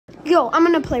Yo, I'm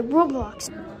gonna play Roblox.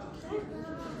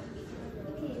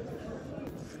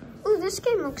 Ooh, this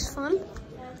game looks fun.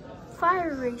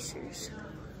 Fire racers.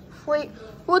 Wait,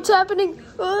 what's happening?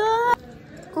 Ah!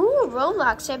 Ooh,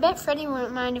 Roblox. I bet Freddy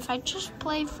wouldn't mind if I just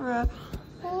play for a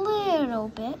little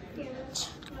bit.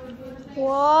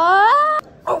 What?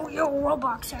 Oh, yo,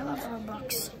 Roblox. I love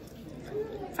Roblox.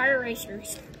 Fire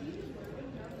racers.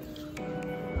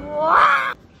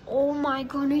 What? Oh my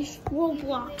goodness,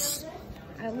 Roblox.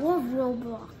 I love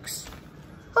Roblox.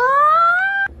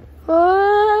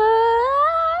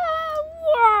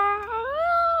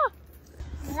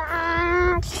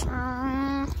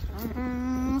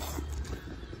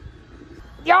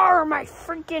 You're my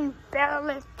freaking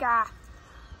Bellica.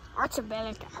 What's a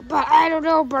Bellica? But I don't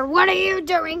know, but what are you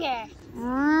doing here?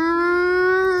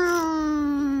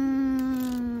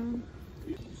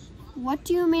 What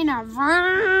do you mean a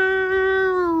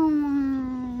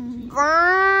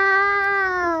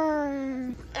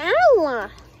Ow!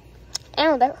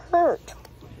 Ow, that hurt.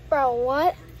 Bro,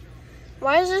 what?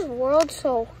 Why is this world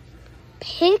so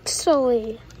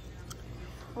pixely?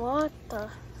 What the?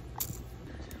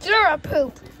 You're a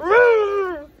poop.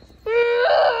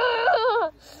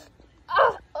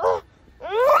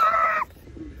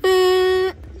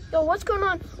 Yo, what's going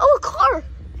on? Oh, a car.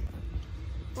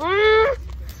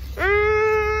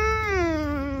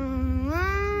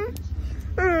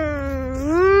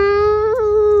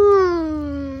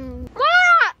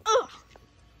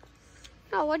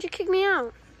 Oh, why'd you kick me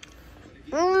out?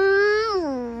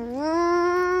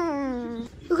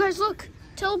 You guys, look,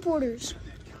 teleporters.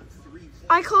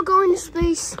 I call going to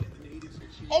space.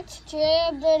 It's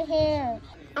jammed in here.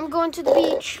 I'm going to the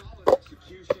beach.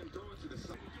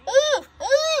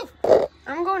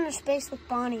 I'm going to space with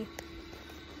Bonnie.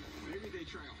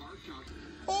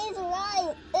 He's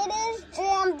right. It is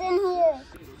jammed in here.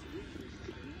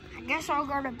 I guess I'll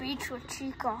go to the beach with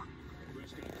Chica.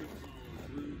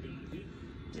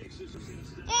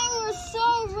 Dang, you're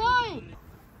so right.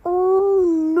 Oh,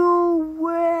 no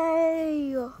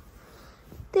way.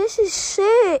 This is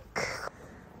sick.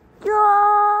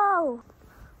 Yo.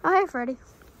 Hi, Freddy.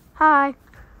 Hi.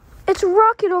 It's a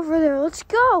rocket over there. Let's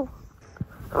go.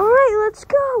 All right, let's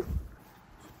go.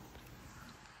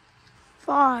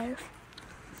 5,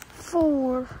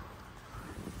 4,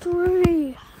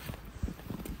 3,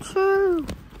 2,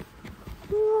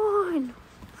 1.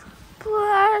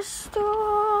 Blast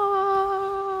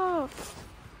off.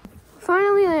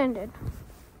 Finally landed.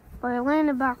 But I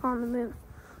landed back on the moon.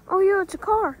 Oh, yeah, it's a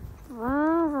car.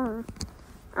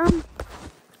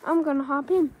 I'm gonna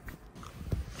hop in.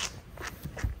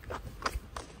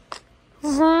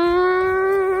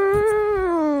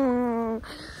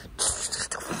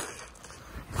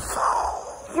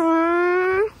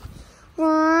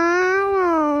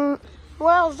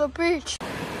 Where's the beach?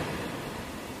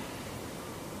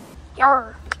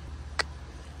 Yarr.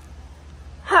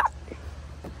 Ha.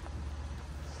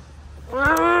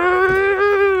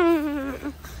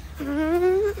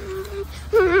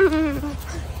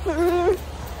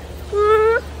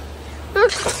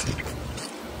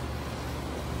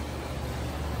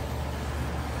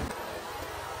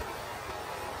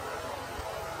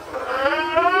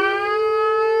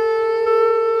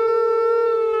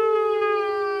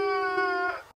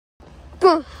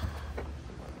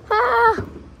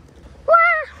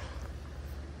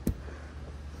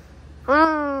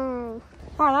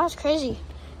 Wow, that was crazy.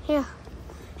 Yeah.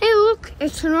 Hey, look,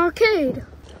 it's an arcade.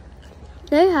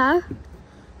 They have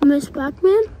Miss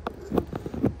Pac-Man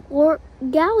or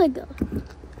Galaga.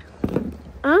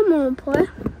 I'm gonna play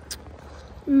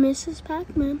Mrs.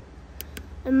 Pac-Man,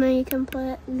 and then you can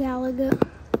play Galaga.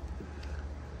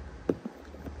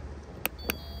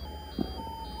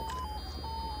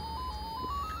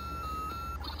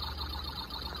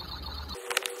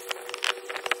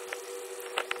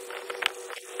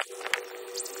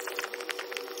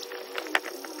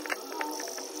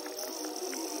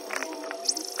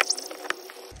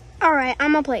 All right,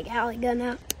 I'm gonna play Galaga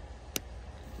now.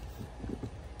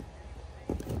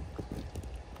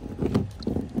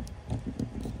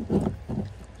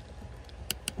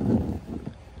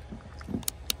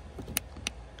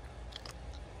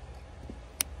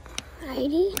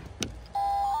 Righty.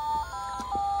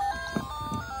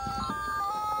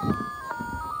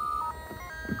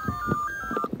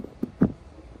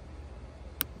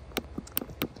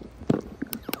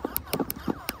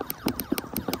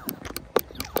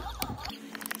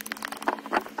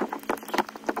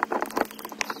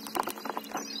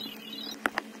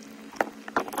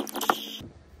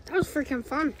 That was freaking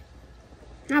fun.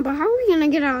 Now, but how are we gonna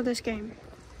get out of this game?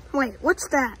 Wait, what's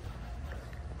that?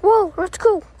 Whoa, let's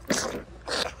go.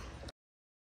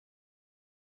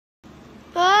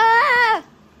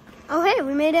 Hey,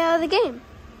 we made it out of the game.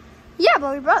 Yeah,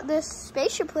 but we brought this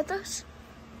spaceship with us.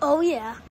 Oh, yeah.